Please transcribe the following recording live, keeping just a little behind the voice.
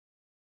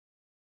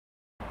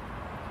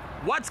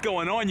What's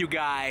going on, you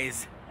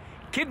guys?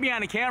 Kid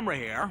behind the camera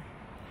here.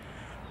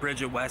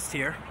 Bridget West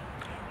here.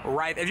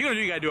 Right, if you're gonna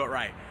do it, you gotta do it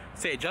right.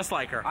 Say it just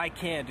like her. I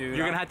can't, dude.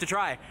 You're gonna have to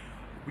try.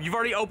 You've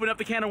already opened up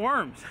the can of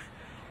worms.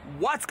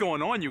 What's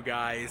going on, you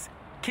guys?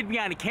 Kid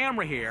behind the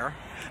camera here.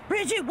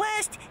 Bridget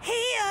West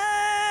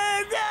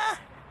here.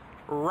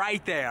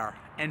 Right there.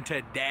 And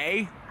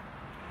today,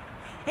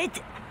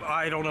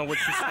 I don't know what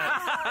she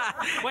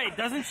said. Wait,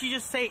 doesn't she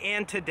just say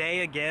 "and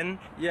today" again?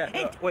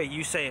 Yeah. Wait,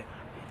 you say it.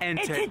 And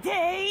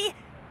today,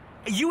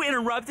 you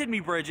interrupted me,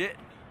 Bridget.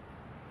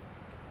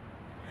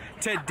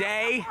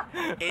 Today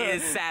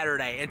is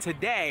Saturday, and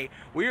today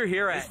we are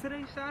here at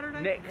today Saturday?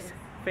 Nick's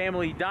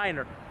Family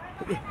Diner.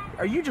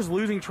 Are you just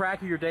losing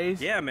track of your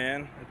days? Yeah,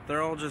 man.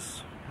 They're all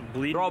just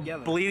bleeding They're all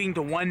together. bleeding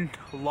to one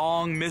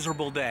long,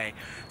 miserable day.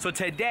 So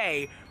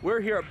today,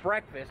 we're here at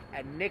breakfast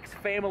at Nick's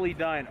Family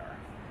Diner.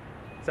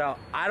 So,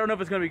 I don't know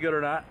if it's going to be good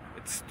or not.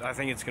 I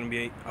think it's going to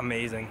be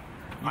amazing.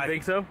 You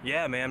think so?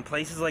 Yeah, man.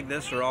 Places like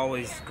this are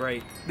always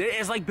great.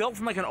 It's like built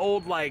from like an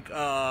old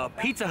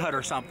Pizza Hut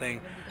or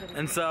something.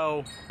 And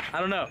so, I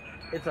don't know.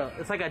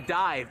 It's like a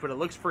dive, but it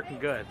looks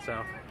freaking good.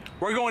 So,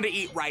 we're going to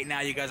eat right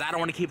now, you guys. I don't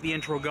want to keep the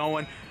intro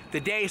going.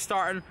 The day is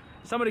starting.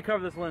 Somebody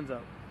cover this lens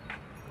up.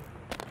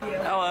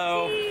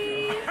 Hello.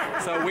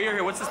 So we're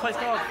here. What's this place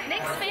called?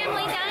 Nick's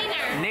Family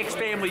Diner. Nick's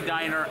Family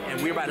Diner,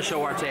 and we're about to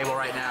show our table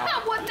right now.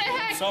 What the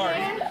heck, Sorry.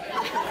 man?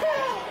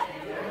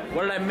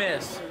 What did I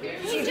miss?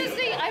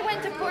 I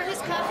went to pour his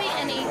coffee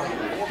and he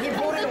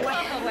pulled the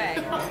cup away.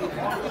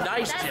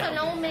 Nice, That's Jim. an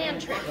old man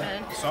trick,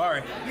 man.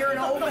 Sorry. You're an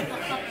old man.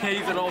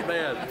 He's an old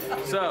man.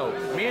 So,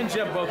 me and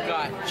Jim both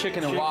got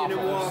chicken and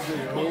waffles.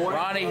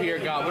 Ronnie here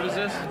got, what is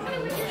this?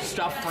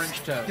 Stuffed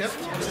French toast. Yep.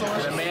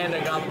 And Amanda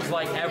got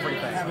like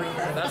everything.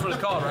 That's what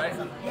it's called, right?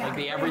 Like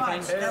the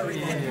everything?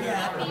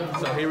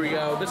 So here we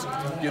go.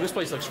 This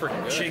place looks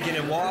freaking good. Chicken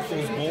and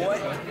waffles, boy.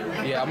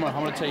 Yeah, I'm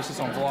gonna taste this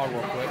on vlog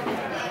real quick.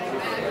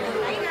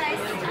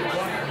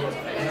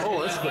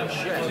 Oh, this is good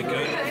shit. Is it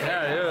good?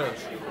 Yeah, it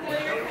is.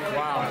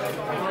 Wow.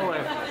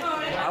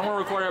 I'm gonna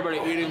record everybody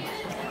eating.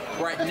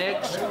 We're at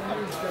Nick's.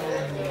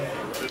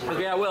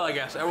 Okay, I will, I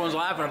guess. Everyone's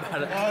laughing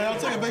about it. I'll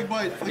take a big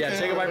bite. For the Yeah,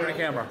 camera. take a bite for the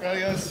camera. Alright,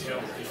 guys.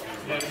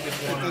 Put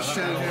this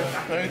shit in here,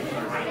 right?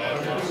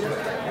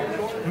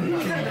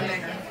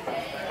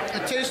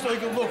 It tastes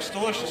like it looks.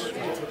 Delicious.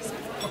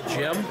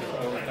 Jim,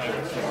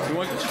 you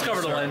want just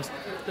cover the lens.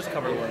 Just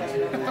cover the lens.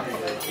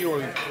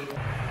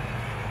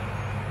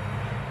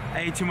 I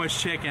ate too much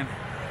chicken.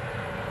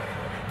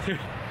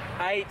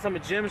 I ate some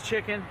of Jim's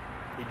chicken.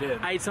 He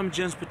did. I ate some of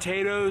Jim's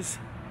potatoes.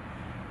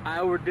 I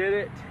overdid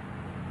it.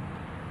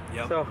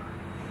 Yep. So,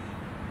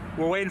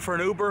 we're waiting for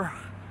an Uber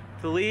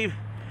to leave.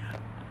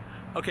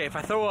 Okay, if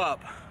I throw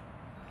up,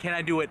 can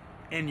I do it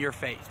in your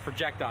face?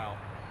 Projectile.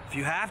 If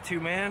you have to,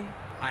 man.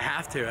 I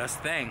have to, that's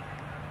the thing.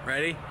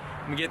 Ready?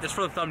 Let me get this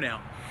for the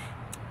thumbnail.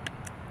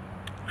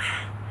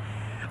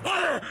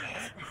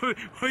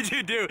 What'd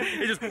you do?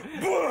 It just...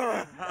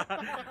 That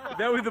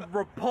was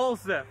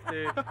repulsive,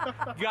 dude.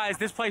 Guys,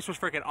 this place was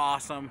freaking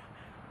awesome.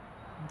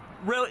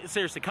 Really,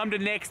 seriously, come to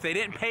Nick's. They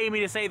didn't pay me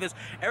to say this.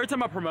 Every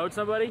time I promote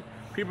somebody,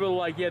 people are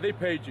like, yeah, they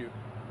paid you.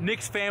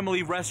 Nick's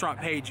Family Restaurant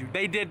paid you.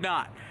 They did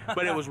not.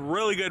 But it was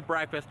really good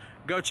breakfast.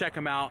 Go check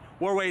them out.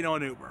 We're waiting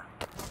on Uber.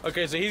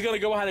 Okay, so he's going to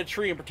go behind a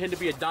tree and pretend to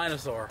be a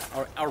dinosaur.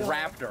 Or a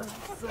raptor.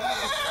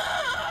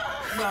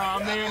 Nah,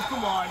 man,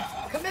 come on.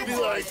 Be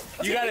like,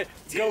 You got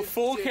to go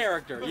full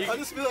character. I'll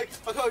just be like,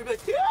 I'll be like,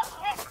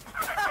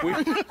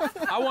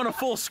 I want a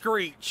full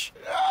screech.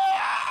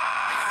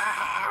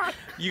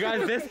 You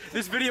guys,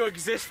 this video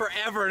exists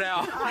forever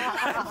now.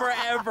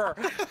 Forever.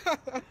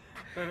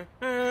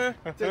 I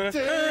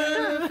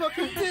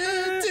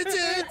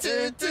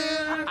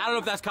don't know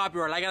if that's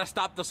copyright. I gotta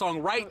stop the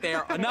song right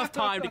there. Enough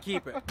time to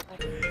keep it.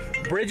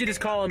 Bridget is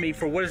calling me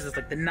for, what is this,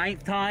 like the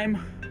 9th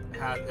time?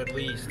 At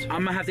least. I'm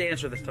gonna have to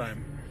answer this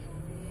time.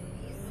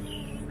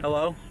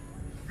 Hello?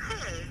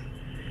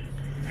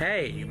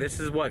 Hey, this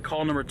is what,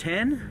 call number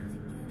 10?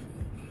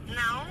 No,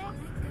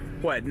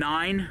 What,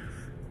 9?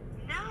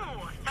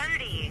 no,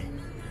 30.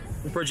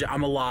 Bridget,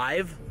 I'm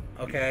alive.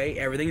 Okay,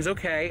 everything's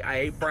okay. I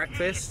ate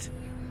breakfast.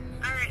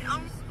 Alright, oh,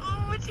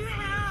 what'd you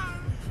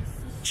have?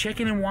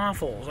 Chicken and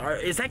waffles.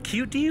 Is that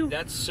cute to you?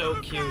 That's so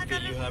Oh, cute God, that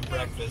that you is have so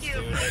breakfast, cute.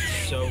 dude.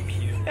 That's so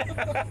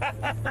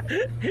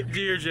cute.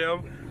 Dear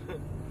Jim.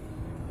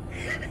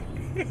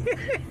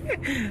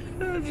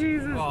 Oh,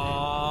 Jesus.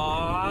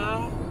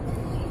 Aww.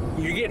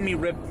 You're getting me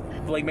ripped,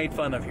 like made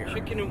fun of here.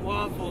 Chicken and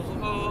waffles.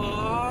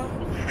 Aww.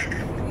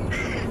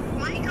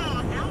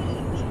 Michael,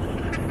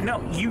 no.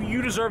 No,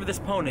 you deserve this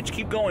ponage.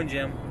 Keep going,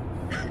 Jim.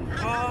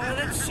 Oh,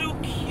 that's so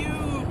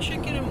cute.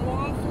 Chicken and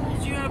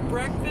waffles. You have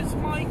breakfast,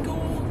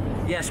 Michael?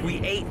 Yes, we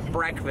ate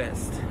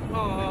breakfast.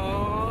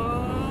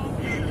 Aww.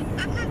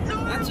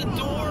 That's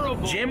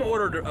adorable. Jim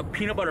ordered a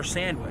peanut butter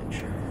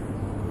sandwich.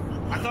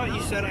 I thought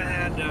you said I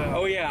had.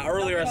 Oh yeah,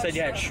 earlier I said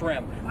you had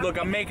shrimp. Look,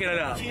 I'm making it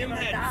up. Jim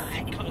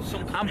had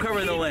some. I'm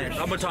covering the lens.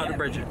 I'm gonna talk to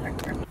Bridget.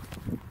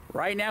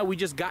 Right now, we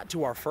just got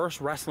to our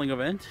first wrestling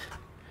event.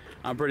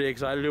 I'm pretty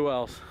excited. Who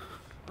else?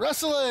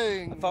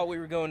 Wrestling. I thought we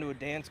were going to a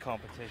dance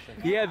competition.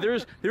 Yeah,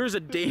 there's a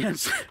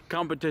dance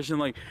competition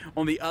like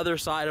on the other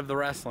side of the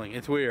wrestling.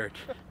 It's weird.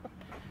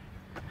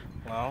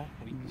 Well,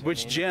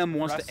 Which Jim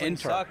wants to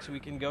enter. Sucks. We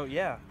can go.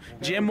 Yeah.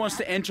 Jim wants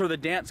to enter the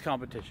dance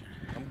competition.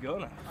 I'm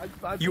gonna.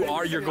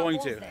 You're going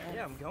to.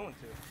 Yeah, I'm going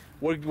to.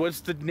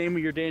 What's the name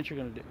of your dance you're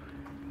gonna do?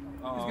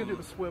 He's gonna do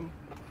the swim.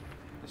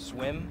 The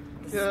swim.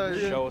 Yeah.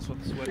 Show us what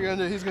the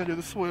swim. He's gonna do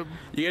the swim.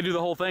 You gotta do the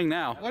whole thing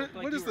now. What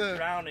is the?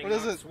 What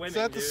is it? Is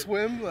that the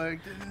swim? Like,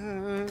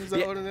 is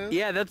that what it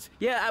is?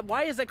 Yeah,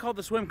 why is that called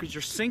the swim? Because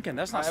you're sinking.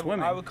 That's not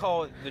swimming. I would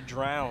call it the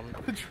drown.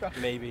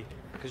 Maybe.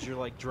 Because you're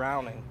like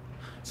drowning.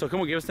 So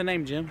come on, give us the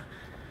name, Jim.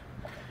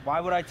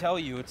 Why would I tell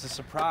you? It's a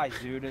surprise,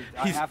 dude.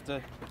 I have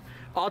to.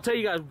 I'll tell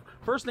you guys.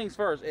 First things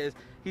first is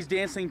he's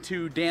dancing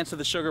to Dance of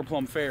the Sugar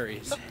Plum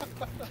Fairies.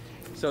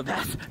 So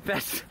that's.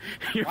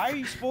 Why are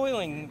you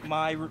spoiling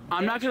my?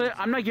 I'm not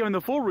giving the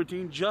full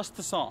routine, just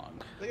the song.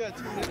 They got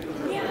 2 minutes.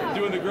 Yeah.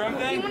 Doing the Grim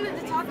thing. He wanted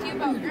to talk to you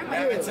about Grim.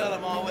 I've been telling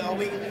him all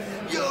week.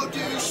 Yo, do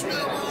you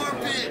smell my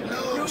armpit?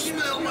 No, you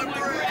smell my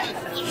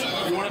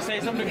breath. You want to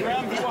say something to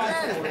Grim?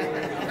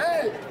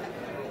 Hey.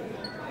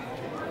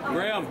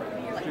 Grim,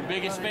 your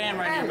biggest fan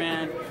right here,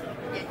 man.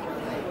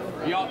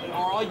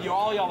 All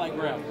y'all like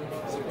Grim.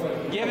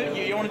 Give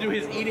it. You want to do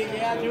his eat it?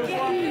 Yeah, do it. Go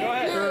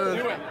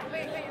ahead. Do it.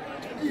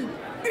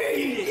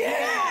 Eat it.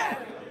 Yeah.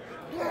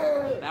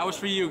 That was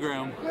for you,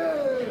 Grim.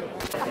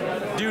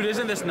 Dude,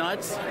 isn't this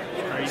nuts?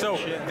 So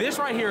this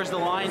right here is the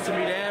line to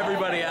meet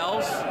everybody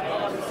else.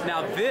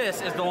 Now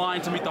this is the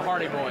line to meet the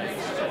Hardy Boys.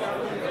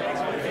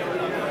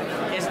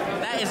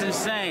 That is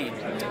insane.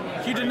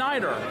 He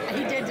denied her.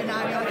 He did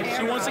deny me on camera.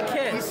 She wants a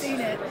kiss. You've seen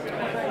it.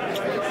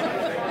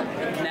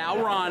 Now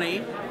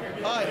Ronnie.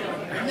 Hi.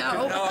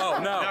 No. Oh,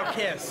 no. Now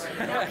kiss.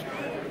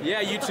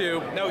 Yeah, you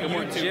two. No,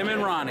 you two. Jim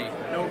and Ronnie.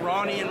 No,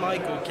 Ronnie and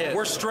Michael kiss.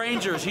 We're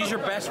strangers. He's your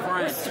best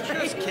friend.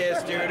 Just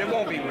kiss, dude. It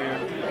won't be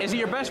weird. Is he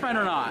your best friend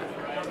or not?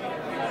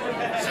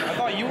 I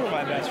thought you were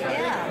my best friend.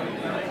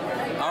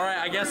 Yeah. All right,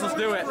 I guess let's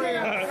do it.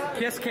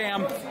 Kiss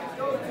Cam.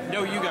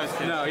 No, you guys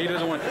kiss. No, he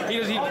doesn't want. He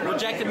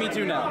rejected me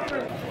too now.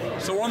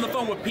 So we're on the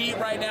phone with Pete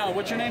right now.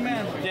 What's your name,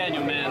 man?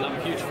 Daniel, man. I'm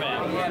a huge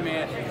fan. Yeah,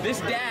 man. This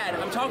dad,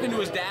 I'm talking to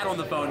his dad on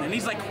the phone, and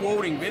he's like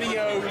quoting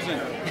videos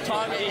and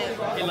talking,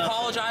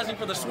 apologizing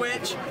for the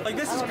switch. Like,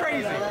 this is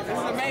crazy. This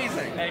is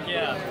amazing. Heck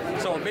yeah.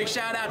 So a big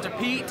shout out to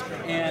Pete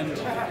and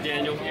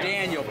Daniel.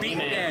 Pete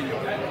and Daniel.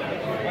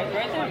 Right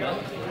there, man.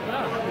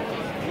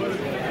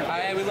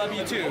 Hi, we love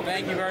you too.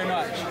 Thank you very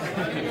much.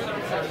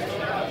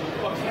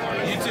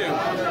 You too.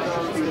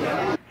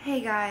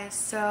 Hey guys,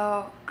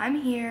 so I'm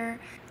here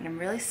and I'm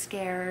really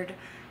scared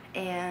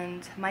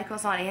and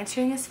Michael's not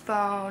answering his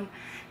phone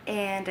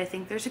and I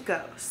think there's a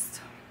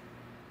ghost.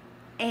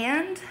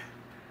 And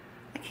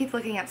I keep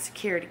looking at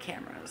security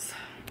cameras.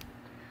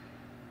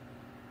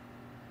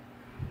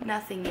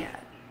 Nothing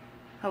yet,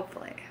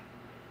 hopefully.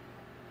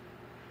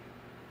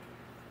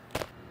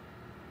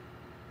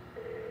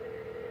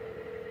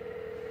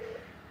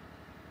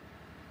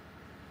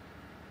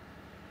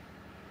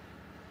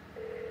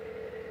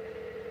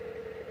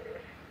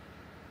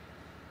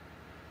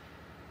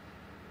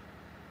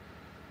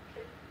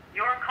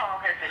 Your call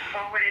has been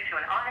forwarded to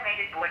an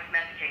automated voice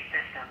messaging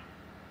system.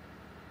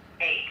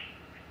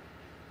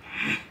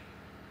 8.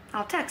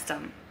 I'll text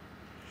him.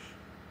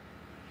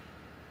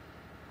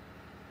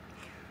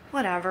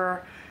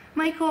 Whatever.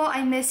 Michael,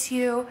 I miss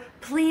you.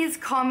 Please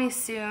call me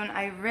soon.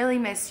 I really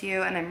miss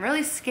you and I'm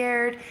really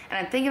scared and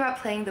I'm thinking about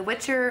playing The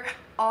Witcher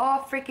all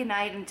freaking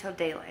night until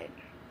daylight.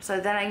 So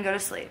then I can go to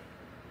sleep.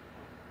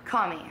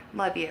 Call me.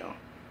 Love you.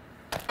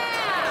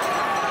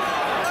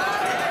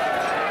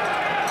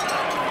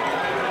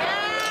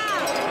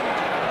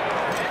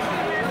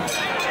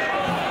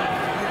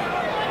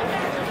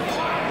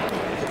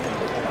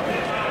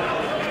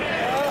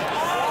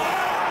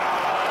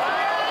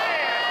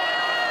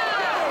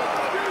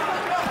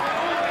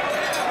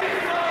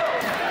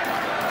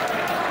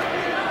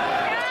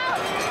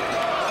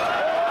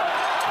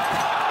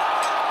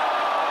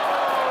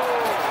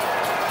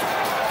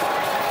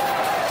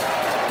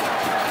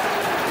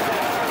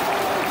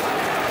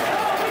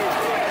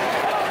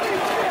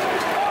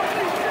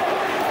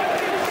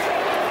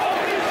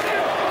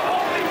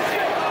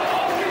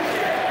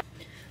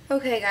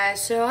 Okay guys,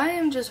 so I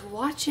am just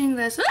watching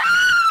this. Oh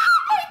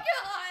my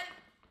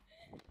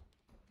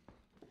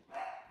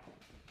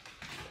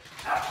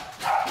god!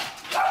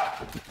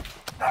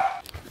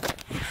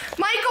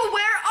 Michael,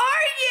 where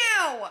are you?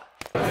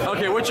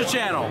 Okay, what's your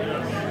channel?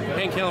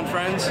 Hank Hill and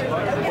Friends. Wait,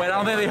 I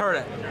don't think they heard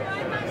it.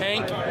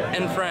 Hank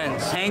and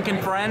Friends. Hank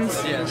and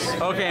Friends? Yes.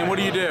 Okay, and what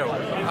do you do?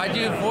 I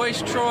do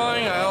voice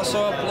trolling, I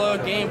also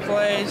upload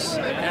gameplays,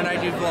 and I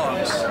do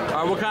vlogs.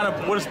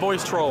 What is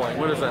voice trolling?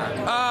 What is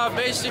that?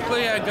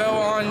 Basically I go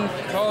on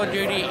Call of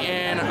Duty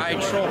and I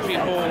troll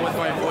people with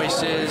my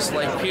voices,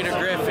 like Peter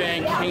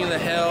Griffin, King of the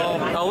Hill.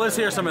 Oh, let's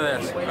hear some of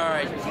this.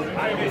 Alright.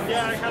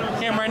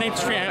 Yeah, my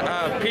name's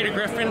Peter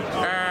Griffin.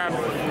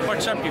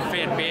 What's up, you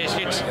fat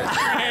bastards?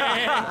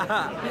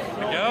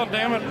 Oh,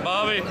 damn it,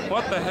 Bobby.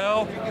 What the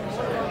hell?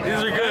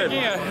 These are good.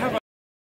 Yeah,